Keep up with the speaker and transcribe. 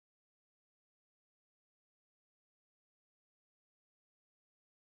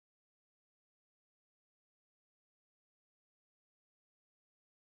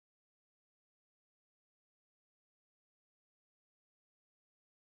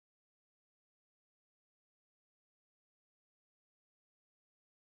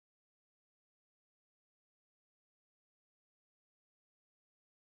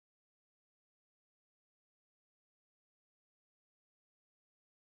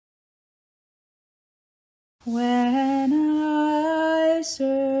When I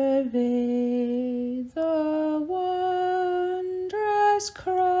survey the wondrous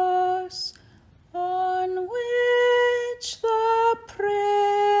cross on which the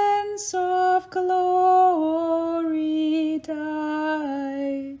Prince of Glory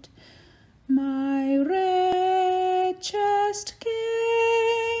died, my richest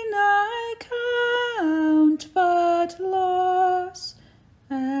gain I count but loss,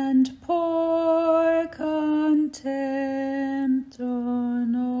 and pour contempt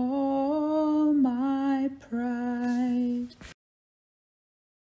on all my pride.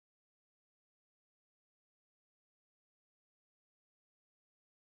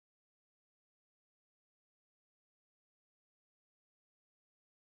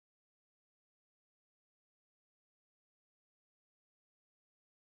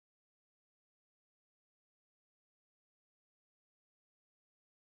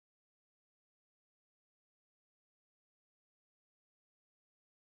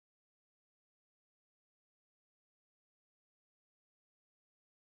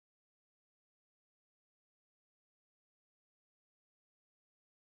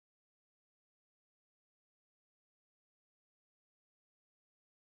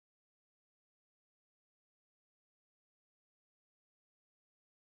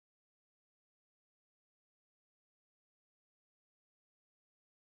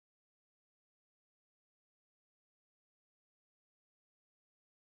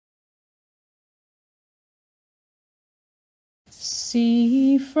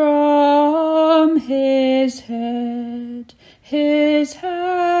 See from his head, his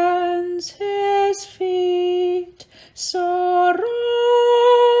hands, his feet, sorrow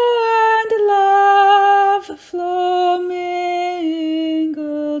and love flow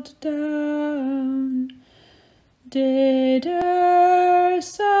mingled down. Did e'er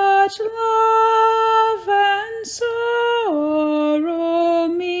such love and sorrow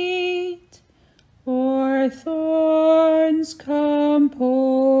meet, or thorns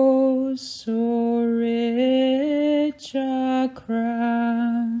compose so rich a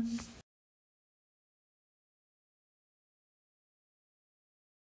crown?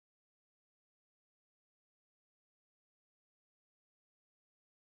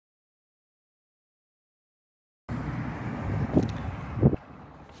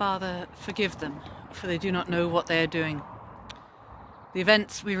 Father, forgive them, for they do not know what they are doing. The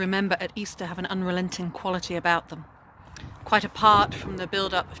events we remember at Easter have an unrelenting quality about them. Quite apart from the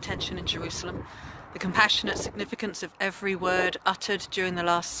build-up of tension in Jerusalem, the compassionate significance of every word uttered during the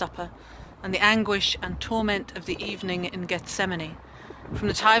Last Supper, and the anguish and torment of the evening in Gethsemane, from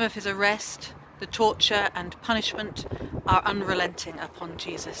the time of his arrest, the torture and punishment are unrelenting upon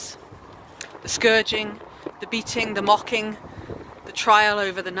Jesus. The scourging, the beating, the mocking, the trial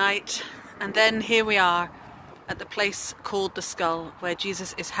over the night, and then here we are at the place called the Skull, where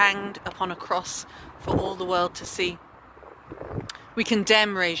Jesus is hanged upon a cross for all the world to see. We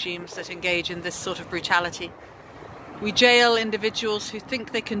condemn regimes that engage in this sort of brutality. We jail individuals who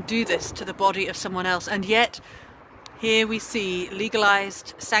think they can do this to the body of someone else, and yet here we see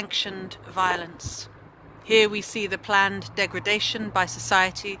legalized, sanctioned violence. Here we see the planned degradation by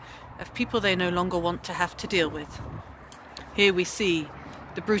society of people they no longer want to have to deal with. Here we see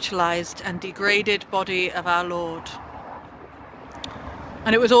the brutalized and degraded body of our Lord.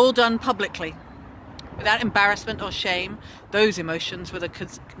 And it was all done publicly, without embarrassment or shame. Those emotions were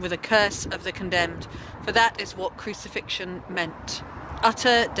the curse of the condemned, for that is what crucifixion meant.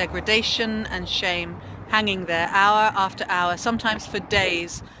 Utter degradation and shame, hanging there hour after hour, sometimes for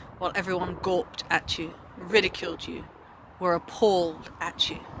days, while everyone gawped at you, ridiculed you, were appalled at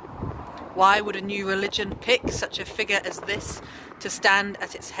you. Why would a new religion pick such a figure as this to stand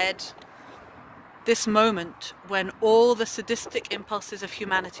at its head? This moment, when all the sadistic impulses of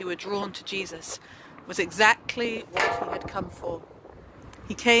humanity were drawn to Jesus, was exactly what he had come for.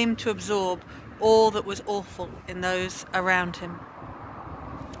 He came to absorb all that was awful in those around him.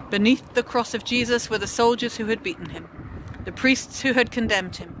 Beneath the cross of Jesus were the soldiers who had beaten him, the priests who had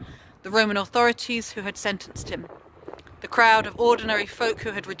condemned him, the Roman authorities who had sentenced him, the crowd of ordinary folk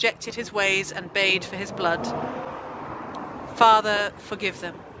who had rejected his ways and bayed for his blood. Father, forgive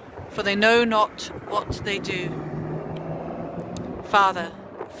them, for they know not what they do. Father,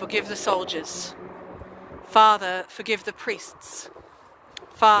 forgive the soldiers. Father, forgive the priests.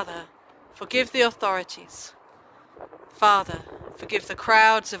 Father, forgive the authorities. Father, forgive the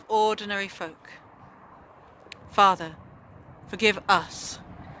crowds of ordinary folk. Father, forgive us,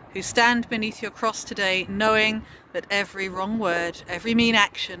 who stand beneath your cross today, knowing that every wrong word, every mean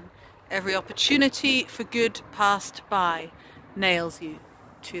action, every opportunity for good passed by nails you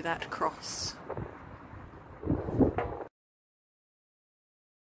to that cross.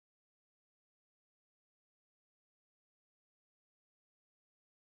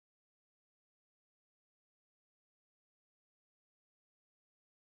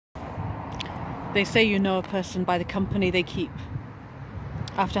 They say you know a person by the company they keep.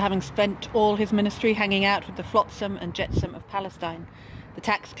 After having spent all his ministry hanging out with the flotsam and jetsam of Palestine, the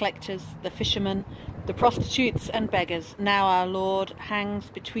tax collectors, the fishermen, the prostitutes and beggars, now our Lord hangs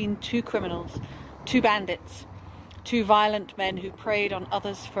between two criminals, two bandits, two violent men who preyed on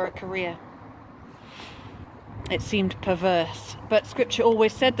others for a career. It seemed perverse, but Scripture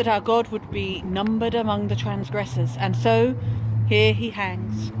always said that our God would be numbered among the transgressors, and so here he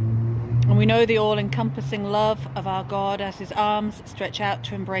hangs. And we know the all-encompassing love of our God as his arms stretch out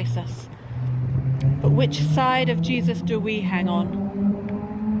to embrace us. But which side of Jesus do we hang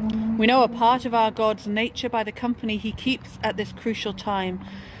on? We know a part of our God's nature by the company he keeps at this crucial time,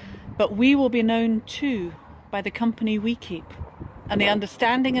 but we will be known too by the company we keep, and the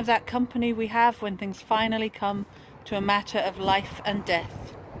understanding of that company we have when things finally come to a matter of life and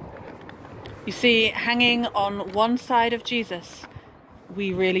death. You see, hanging on one side of Jesus,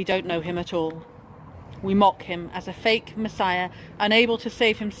 we really don't know him at all. We mock him as a fake Messiah, unable to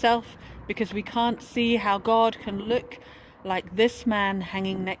save himself because we can't see how God can look like this man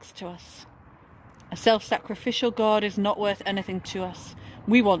hanging next to us. A self-sacrificial God is not worth anything to us.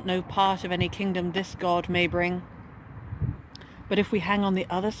 We want no part of any kingdom this God may bring. But if we hang on the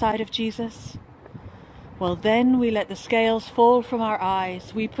other side of Jesus, well, then we let the scales fall from our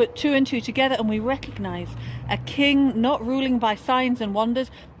eyes. We put two and two together and we recognize a king not ruling by signs and wonders,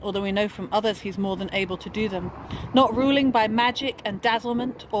 although we know from others he's more than able to do them. Not ruling by magic and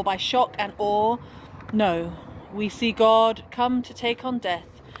dazzlement or by shock and awe. No, we see God come to take on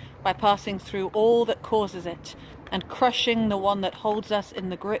death by passing through all that causes it and crushing the one that holds us in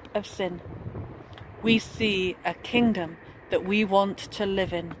the grip of sin. We see a kingdom that we want to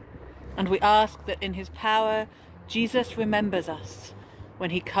live in. And we ask that in his power, Jesus remembers us when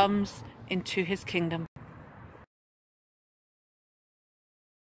he comes into his kingdom.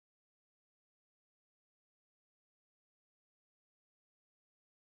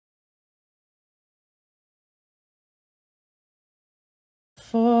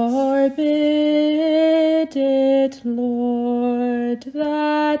 Forbid it, Lord,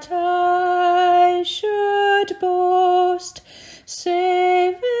 that I should boast,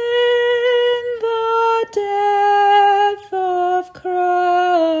 save in the death of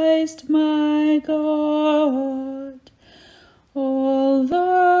Christ my God. All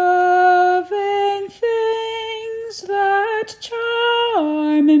the vain things that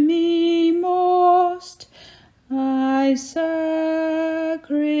charm me most, I sacrifice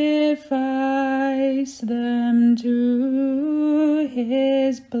them to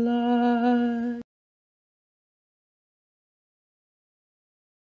his blood.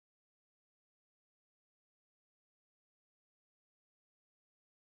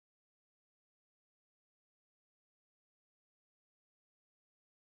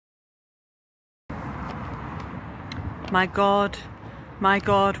 My God,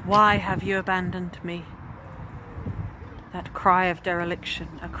 why have you abandoned me? That cry of dereliction,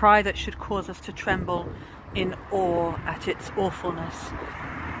 a cry that should cause us to tremble in awe at its awfulness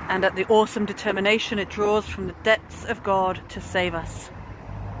and at the awesome determination it draws from the depths of God to save us.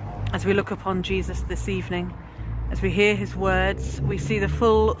 As we look upon Jesus this evening, as we hear his words, we see the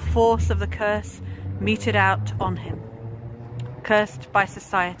full force of the curse meted out on him. Cursed by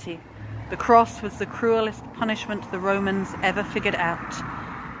society, the cross was the cruelest punishment the Romans ever figured out,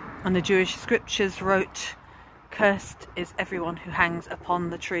 and the Jewish scriptures wrote, "Cursed is everyone who hangs upon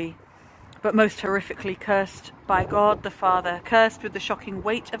the tree," but most horrifically cursed by God the Father, cursed with the shocking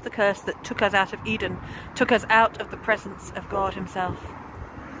weight of the curse that took us out of Eden, took us out of the presence of God himself.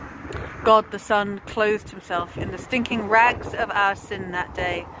 God the Son clothed himself in the stinking rags of our sin that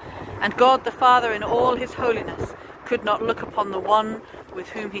day, and God the Father in all his holiness could not look upon the one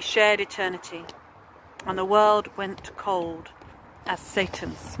with whom he shared eternity, and the world went cold as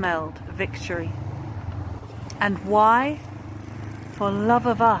Satan smelled victory. And why? For love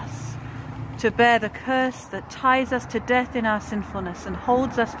of us, to bear the curse that ties us to death in our sinfulness and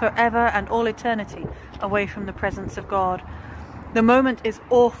holds us forever and all eternity away from the presence of God. The moment is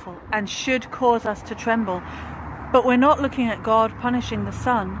awful and should cause us to tremble, but we're not looking at God punishing the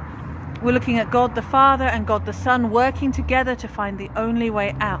Son. We're looking at God the Father and God the Son working together to find the only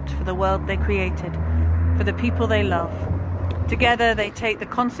way out for the world they created, for the people they love. Together they take the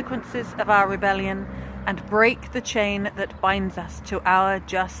consequences of our rebellion and break the chain that binds us to our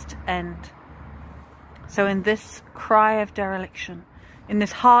just end. So in this cry of dereliction, in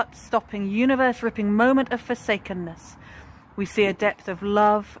this heart-stopping, universe-ripping moment of forsakenness, we see a depth of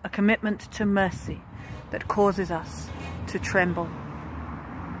love, a commitment to mercy that causes us to tremble.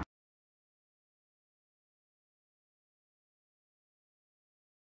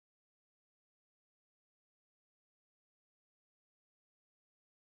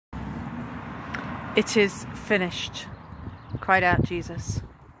 "It is finished," cried out Jesus.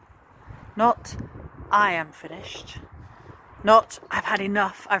 Not, "I am finished," not, "I've had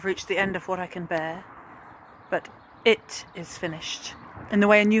enough, I've reached the end of what I can bear," but "it is finished," in the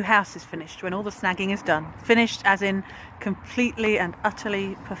way a new house is finished when all the snagging is done. Finished as in completely and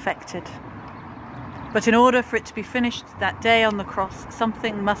utterly perfected. But in order for it to be finished that day on the cross,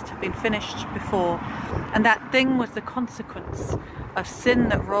 something must have been finished before, and that thing was the consequence of sin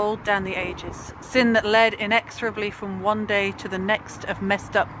that rolled down the ages, sin that led inexorably from one day to the next of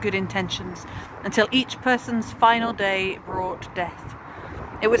messed up good intentions, until each person's final day brought death.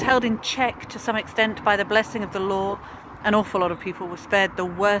 It was held in check to some extent by the blessing of the law. An awful lot of people were spared the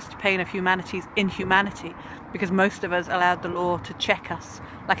worst pain of humanity's inhumanity, because most of us allowed the law to check us,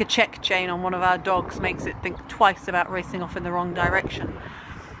 like a check chain on one of our dogs makes it think twice about racing off in the wrong direction.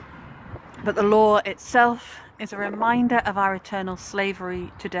 But the law itself is a reminder of our eternal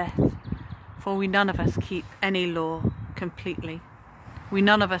slavery to death, for we none of us keep any law completely. We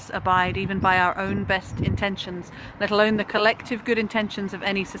none of us abide even by our own best intentions, let alone the collective good intentions of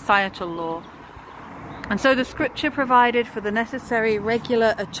any societal law. And so the scripture provided for the necessary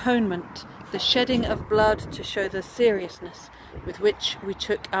regular atonement, the shedding of blood to show the seriousness with which we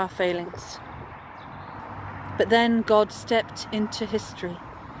took our failings. But then God stepped into history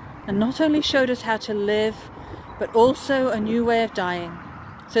and not only showed us how to live, but also a new way of dying,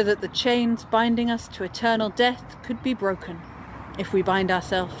 so that the chains binding us to eternal death could be broken if we bind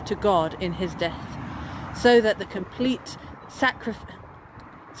ourselves to God in his death, so that the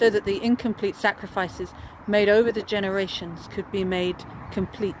incomplete sacrifices made over the generations could be made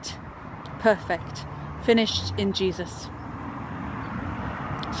complete, perfect, finished in Jesus.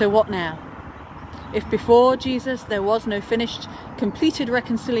 So what now? If before Jesus there was no finished, completed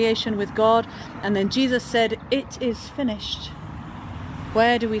reconciliation with God, and then Jesus said, "It is finished,"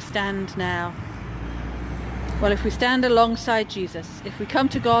 where do we stand now? Well, if we stand alongside Jesus, if we come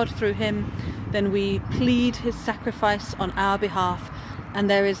to God through him, then we plead his sacrifice on our behalf. And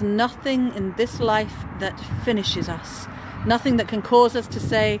there is nothing in this life that finishes us. Nothing that can cause us to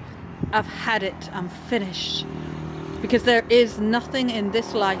say, "I've had it, I'm finished." Because there is nothing in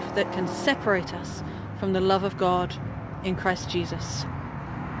this life that can separate us from the love of God in Christ Jesus.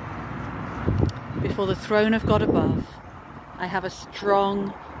 Before the throne of God above, I have a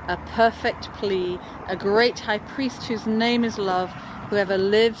strong, a perfect plea, a great high priest whose name is love, whoever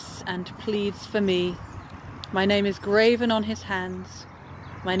lives and pleads for me. My name is graven on his hands.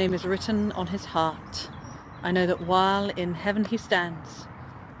 My name is written on his heart. I know that while in heaven he stands,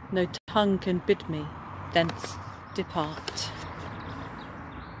 no tongue can bid me thence depart.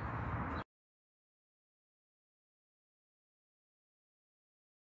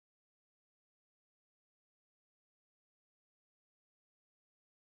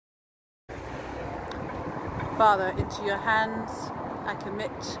 Father, into your hands I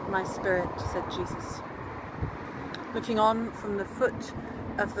commit my spirit, said Jesus. Looking on from the foot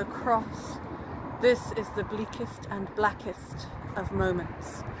of the cross, this is the bleakest and blackest of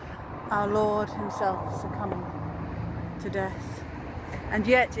moments. Our Lord himself succumbing to death. And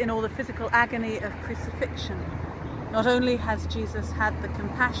yet in all the physical agony of crucifixion, not only has Jesus had the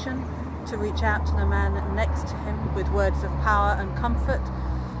compassion to reach out to the man next to him with words of power and comfort,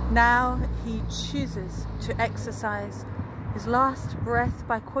 now he chooses to exercise his last breath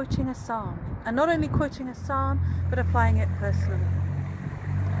by quoting a psalm. And not only quoting a psalm, but applying it personally.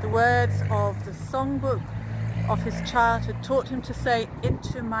 The words of the songbook of his childhood taught him to say,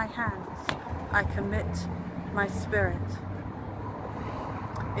 "Into my hands I commit my spirit."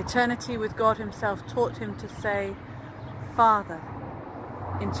 Eternity with God himself taught him to say, "Father,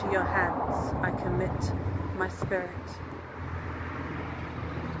 into your hands I commit my spirit."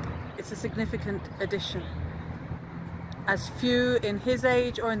 It's a significant addition, as few in his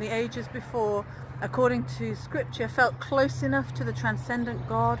age or in the ages before, according to scripture, felt close enough to the transcendent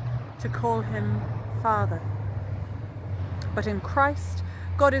God to call him Father. But in Christ,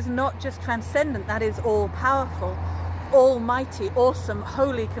 God is not just transcendent, that is all-powerful, almighty, awesome,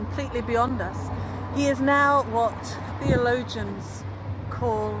 holy, completely beyond us. He is now what theologians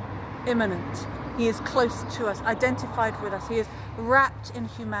call immanent. He is close to us, identified with us. He is wrapped in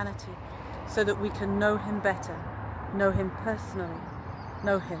humanity so that we can know him better, know him personally,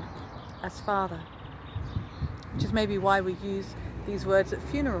 know him as Father. Which is maybe why we use these words at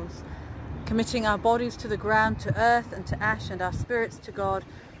funerals, committing our bodies to the ground, to earth and to ash, and our spirits to God,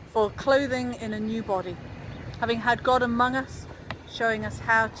 for clothing in a new body. Having had God among us, showing us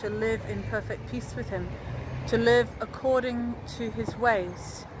how to live in perfect peace with him, to live according to his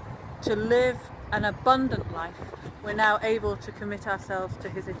ways, to live an abundant life, we're now able to commit ourselves to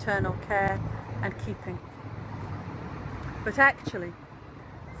his eternal care and keeping. But actually,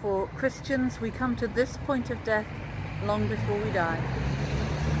 for Christians, we come to this point of death long before we die.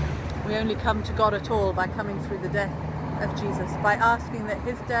 We only come to God at all by coming through the death of Jesus, by asking that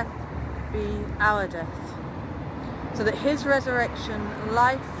his death be our death, so that his resurrection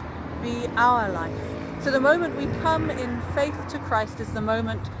life be our life. So the moment we come in faith to Christ is the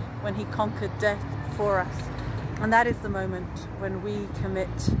moment when he conquered death for us. And that is the moment when we commit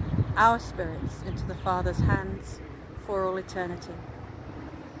our spirits into the Father's hands for all eternity.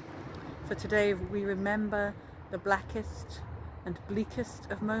 For today we remember the blackest and bleakest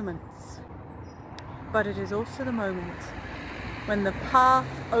of moments. But it is also the moment when the path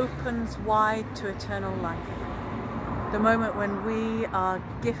opens wide to eternal life. The moment when we are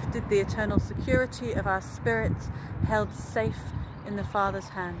gifted the eternal security of our spirits held safe in the Father's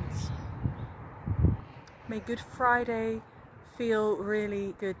hands. May Good Friday feel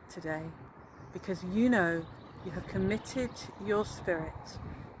really good today, because you know you have committed your spirit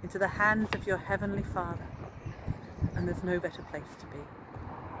into the hands of your Heavenly Father, and there's no better place to be.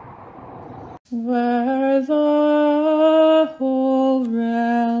 Where the whole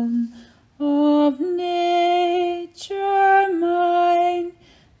realm of nature mine,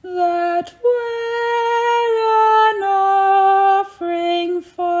 that were an offering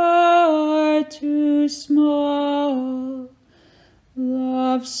far too small,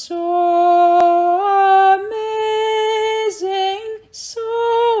 love so amazing,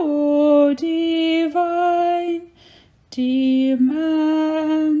 so divine, demands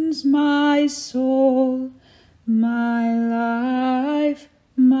my soul.